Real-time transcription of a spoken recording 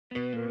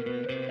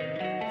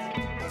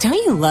Don't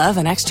you love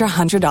an extra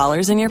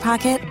 $100 in your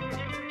pocket?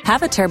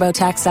 Have a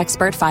TurboTax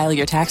expert file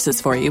your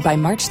taxes for you by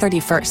March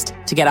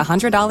 31st to get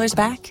 $100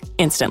 back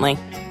instantly.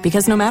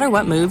 Because no matter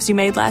what moves you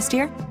made last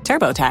year,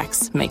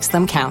 TurboTax makes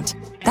them count.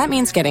 That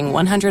means getting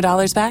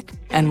 $100 back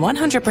and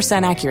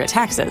 100% accurate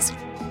taxes,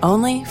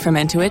 only from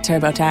Intuit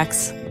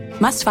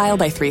TurboTax. Must file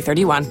by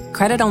 3/31.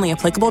 Credit only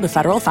applicable to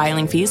federal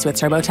filing fees with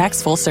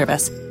TurboTax full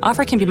service.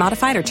 Offer can be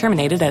modified or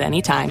terminated at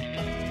any time.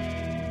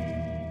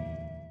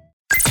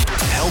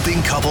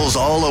 Helping couples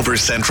all over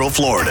Central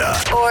Florida.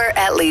 Or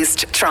at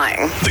least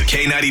trying. The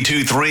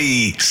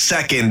K92-3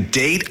 Second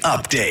Date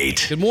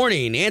Update. Good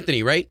morning,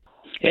 Anthony, right?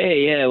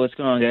 Hey, yeah, what's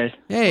going on, guys?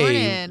 Hey,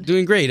 Morning.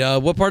 doing great.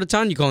 What part of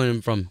town you calling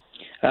in from?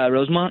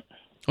 Rosemont?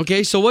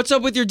 Okay, so what's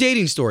up with your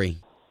dating story?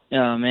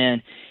 Oh,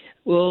 man.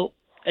 Well,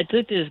 I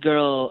took this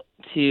girl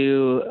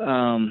to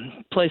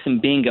play some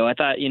bingo. I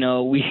thought,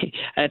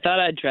 I thought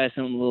I'd try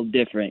something a little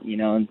different,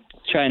 and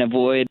try and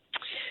avoid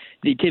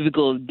the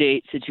typical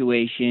date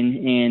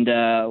situation. And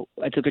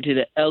I took her to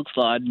the Elks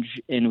Lodge,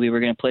 and we were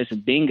going to play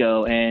some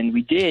bingo, and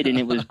we did, and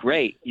it was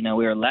great. We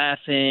were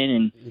laughing,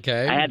 and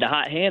Okay. I had the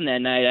hot hand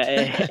that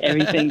night.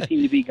 Everything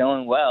seemed to be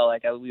going well.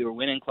 We were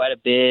winning quite a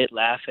bit,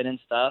 laughing and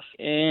stuff,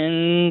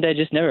 and I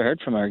just never heard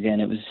from her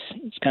again.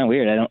 It's kind of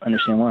weird. I don't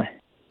understand why.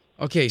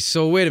 Okay,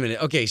 so wait a minute.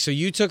 Okay, so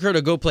you took her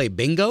to go play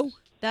bingo?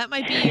 That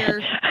might be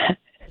your...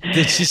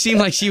 Did she seem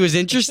like she was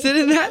interested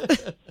in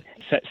that?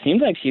 It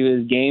seemed like she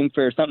was game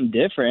for something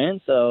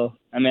different. So,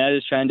 I was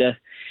just trying to,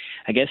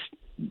 I guess,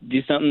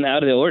 do something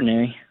out of the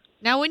ordinary.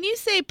 Now, when you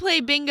say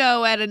play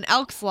bingo at an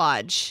Elks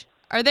Lodge,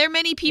 are there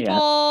many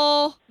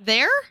people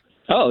there?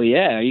 Oh,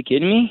 yeah. Are you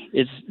kidding me?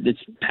 It's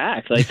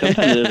packed. Sometimes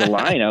there's a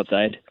line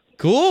outside.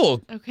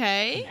 Cool.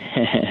 Okay.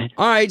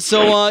 All right,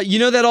 so you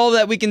know that all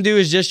that we can do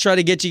is just try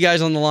to get you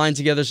guys on the line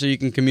together so you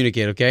can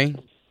communicate, okay?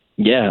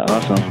 Yeah,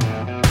 awesome.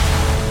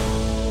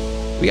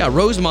 We got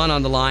Rosemont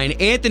on the line.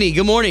 Anthony,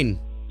 good morning.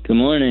 Good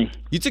morning.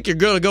 You took your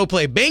girl to go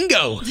play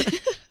bingo.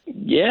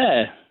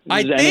 Yeah.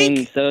 I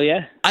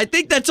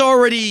think that's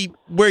already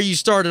where you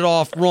started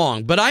off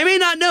wrong, but I may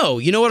not know.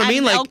 You know what I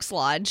mean? At an Elks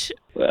Lodge.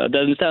 Well, it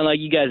doesn't sound like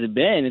you guys have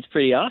been. It's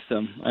pretty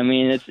awesome.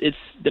 It's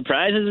the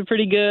prizes are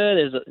pretty good.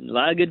 There's a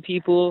lot of good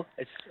people.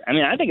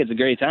 I think it's a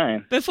great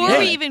time. Before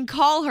we even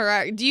call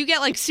her, do you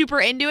get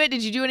super into it?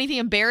 Did you do anything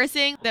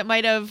embarrassing that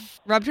might have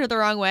rubbed her the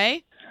wrong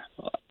way?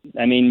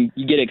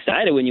 You get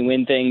excited when you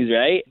win things,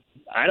 right?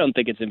 I don't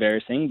think it's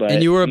embarrassing, but...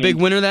 And you were a big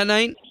winner that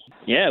night?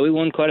 Yeah, we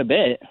won quite a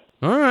bit.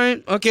 All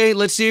right. Okay,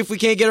 let's see if we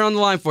can't get her on the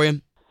line for you.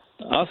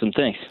 Awesome,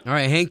 thanks. All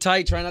right, hang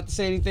tight. Try not to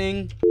say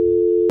anything.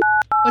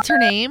 What's her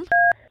name?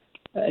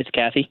 It's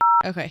Kathy.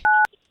 Okay.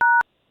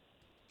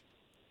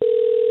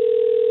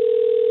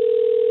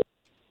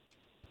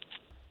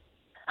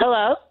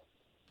 Hello?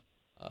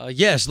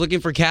 Yes,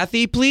 looking for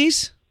Kathy,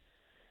 please?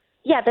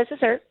 Yeah, this is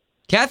her.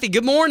 Kathy,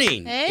 good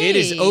morning. Hey. It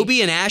is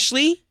Obie and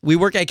Ashley. We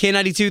work at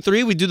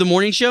K92.3. We do the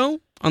morning show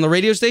on the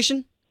radio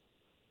station.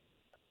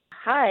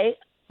 Hi.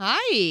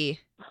 Hi.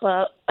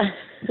 Hello.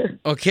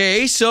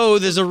 Okay, so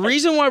there's a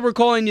reason why we're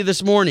calling you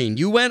this morning.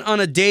 You went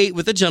on a date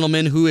with a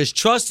gentleman who is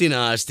trusting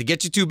us to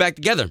get you two back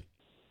together.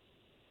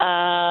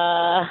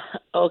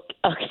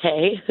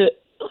 Okay.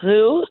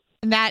 Who?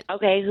 And that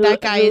Okay, that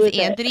guy who is is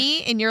it? Anthony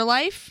in your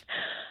life?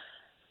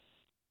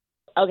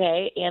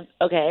 Okay,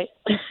 okay.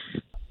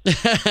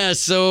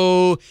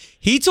 So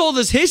he told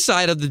us his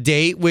side of the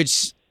date,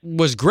 which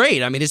was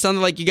great. It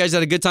sounded like you guys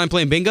had a good time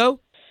playing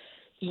bingo.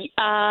 Yeah.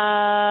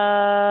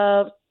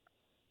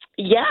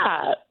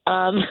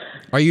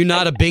 Are you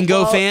not a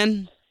bingo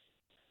fan?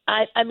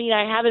 I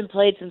haven't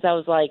played since I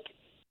was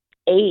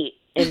 8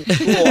 in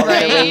school on a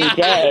rainy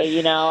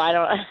day. I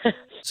don't.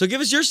 So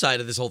give us your side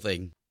of this whole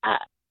thing.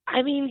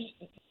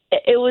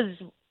 It was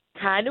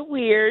kind of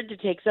weird to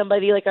take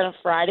somebody on a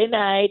Friday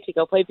night to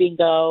go play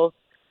bingo.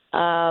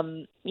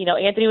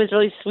 Anthony was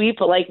really sweet,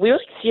 but we were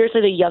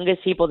seriously the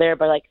youngest people there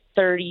by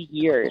 30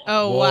 years.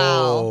 Oh, Whoa.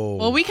 wow.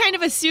 Well, we kind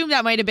of assumed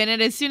that might have been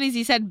it as soon as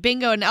he said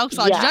bingo and Elks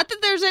Lodge. Yeah. Not that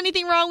there's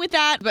anything wrong with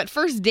that, but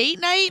first date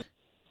night?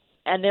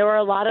 And there were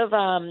a lot of,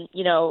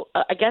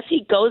 I guess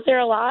he goes there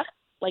a lot.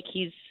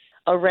 He's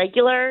a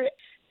regular.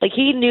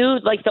 He knew,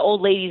 the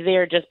old ladies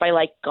there just by,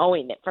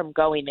 going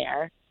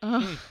there.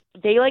 Ugh.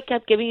 They,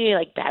 kept giving me,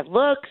 bad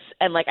looks.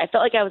 And, I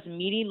felt like I was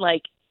meeting,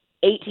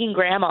 18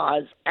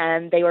 grandmas.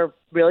 And they were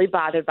really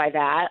bothered by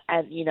that.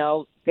 And,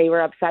 they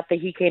were upset that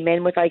he came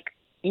in with, a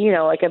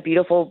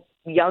beautiful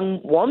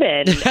young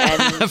woman.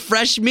 And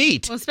Fresh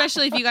meat. Well,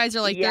 especially if you guys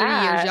are 30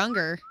 Yeah. years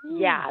younger.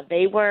 yeah,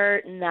 they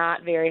were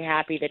not very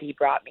happy that he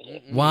brought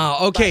me. Wow.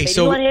 But Okay, they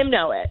so didn't let him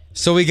know it.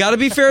 so we got to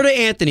be fair to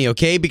Anthony,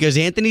 okay? Because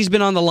Anthony's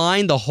been on the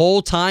line the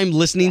whole time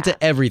listening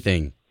to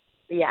everything.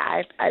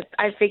 Yeah,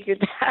 I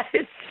figured that.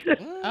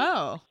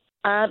 Oh.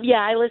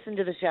 Yeah, I listened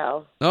to the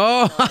show.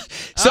 Oh,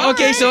 so All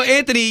okay, right. so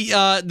Anthony,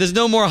 there's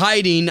no more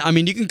hiding.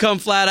 You can come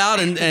flat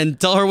out and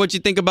tell her what you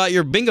think about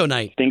your bingo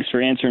night. Thanks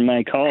for answering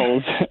my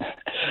calls.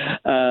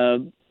 I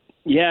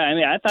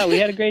thought we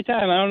had a great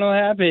time. I don't know what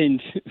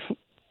happened.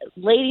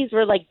 Ladies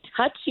were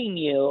touching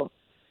you.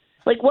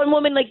 Like one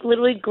woman, like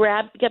literally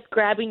kept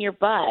grabbing your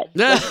butt.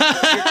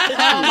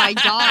 Oh my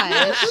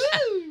gosh.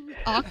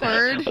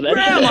 Awkward. Well,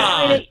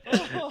 Grandma!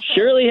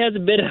 Shirley has a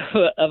bit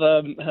of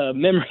a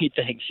memory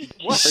thing. She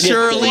forgets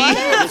Shirley?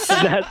 She's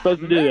not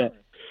supposed to do that.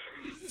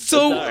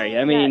 So, Sorry,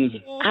 I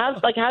mean,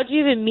 How'd you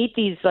even meet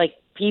these like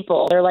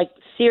people? They're like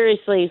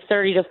seriously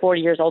 30 to 40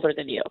 years older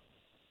than you.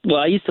 well,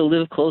 I used to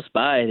live close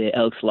by the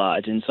Elks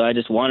Lodge, and so I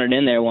just wandered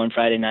in there one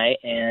Friday night,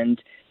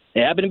 and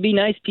they happen to be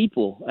nice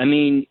people. I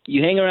mean,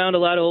 you hang around a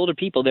lot of older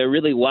people; they're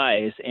really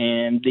wise,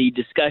 and the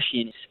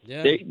discussions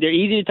they're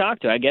easy to talk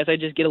to. I guess I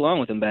just get along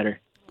with them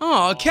better.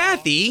 oh,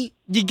 Kathy,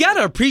 you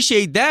gotta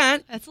appreciate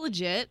that. That's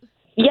legit.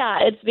 Yeah,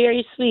 it's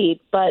very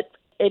sweet, but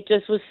it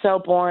just was so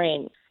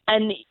boring.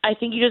 And I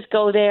think you just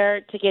go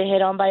there to get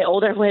hit on by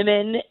older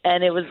women,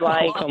 and it was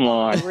like, Come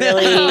on.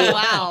 really? Oh,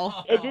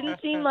 wow. It didn't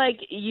seem like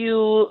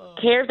you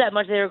cared that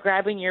much. They were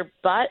grabbing your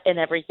butt and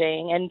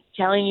everything and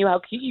telling you how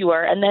cute you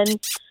were. And then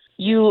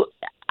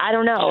I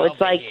don't know, it's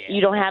like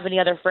you don't have any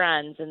other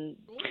friends. And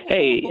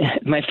Hey,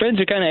 my friends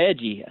are kind of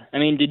edgy. I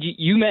mean,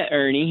 you met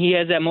Ernie? He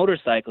has that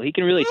motorcycle. He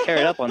can really tear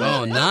it up on that.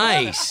 Oh,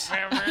 nice.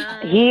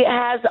 he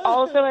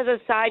also has a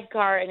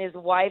sidecar, and his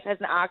wife has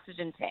an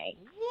oxygen tank.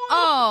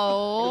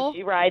 Oh.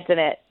 She rides in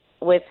it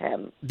with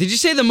him. Did you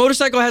say the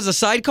motorcycle has a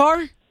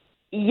sidecar?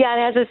 Yeah,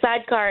 it has a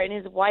sidecar, and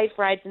his wife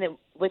rides in it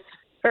with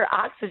her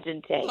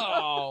oxygen tank.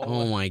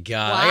 Oh my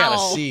God, I Wow.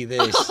 gotta see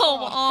this.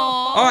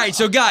 Oh, All right,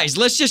 so guys,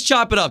 let's just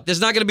chop it up.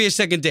 There's not gonna be a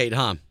second date,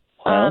 huh?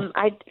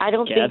 I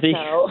don't Kathy? think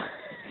so.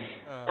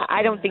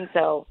 I don't think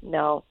so.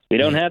 No. We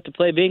don't have to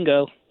play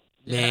bingo.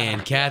 Man,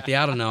 Kathy,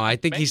 I don't know. I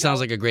think he sounds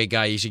like a great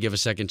guy. You should give a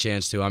second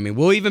chance to. I mean,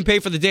 we'll even pay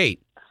for the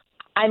date.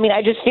 I mean,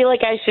 I just feel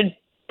like I should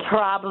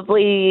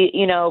probably,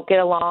 get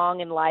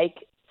along and like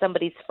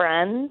somebody's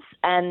friends,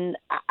 and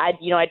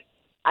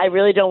I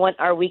really don't want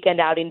our weekend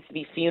outings to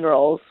be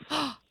funerals.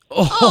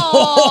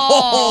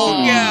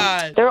 Oh,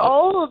 God. They're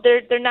old.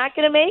 They're not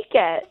going to make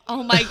it.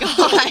 Oh my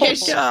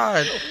gosh.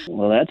 God.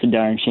 Well, that's a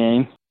darn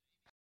shame.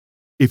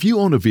 If you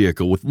own a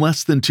vehicle with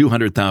less than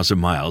 200,000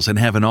 miles and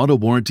have an auto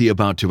warranty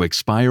about to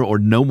expire or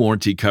no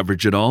warranty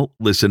coverage at all,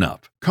 listen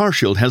up.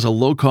 CarShield has a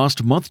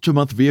low-cost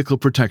month-to-month vehicle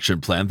protection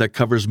plan that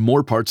covers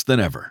more parts than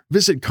ever.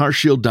 Visit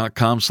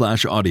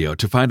carshield.com/audio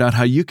to find out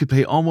how you could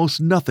pay almost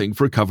nothing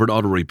for covered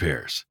auto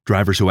repairs.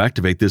 Drivers who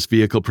activate this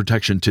vehicle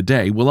protection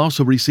today will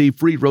also receive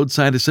free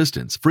roadside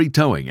assistance, free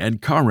towing,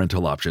 and car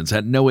rental options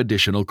at no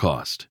additional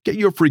cost. Get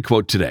your free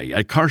quote today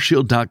at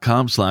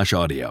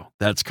carshield.com/audio.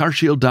 That's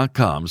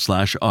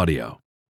carshield.com/audio.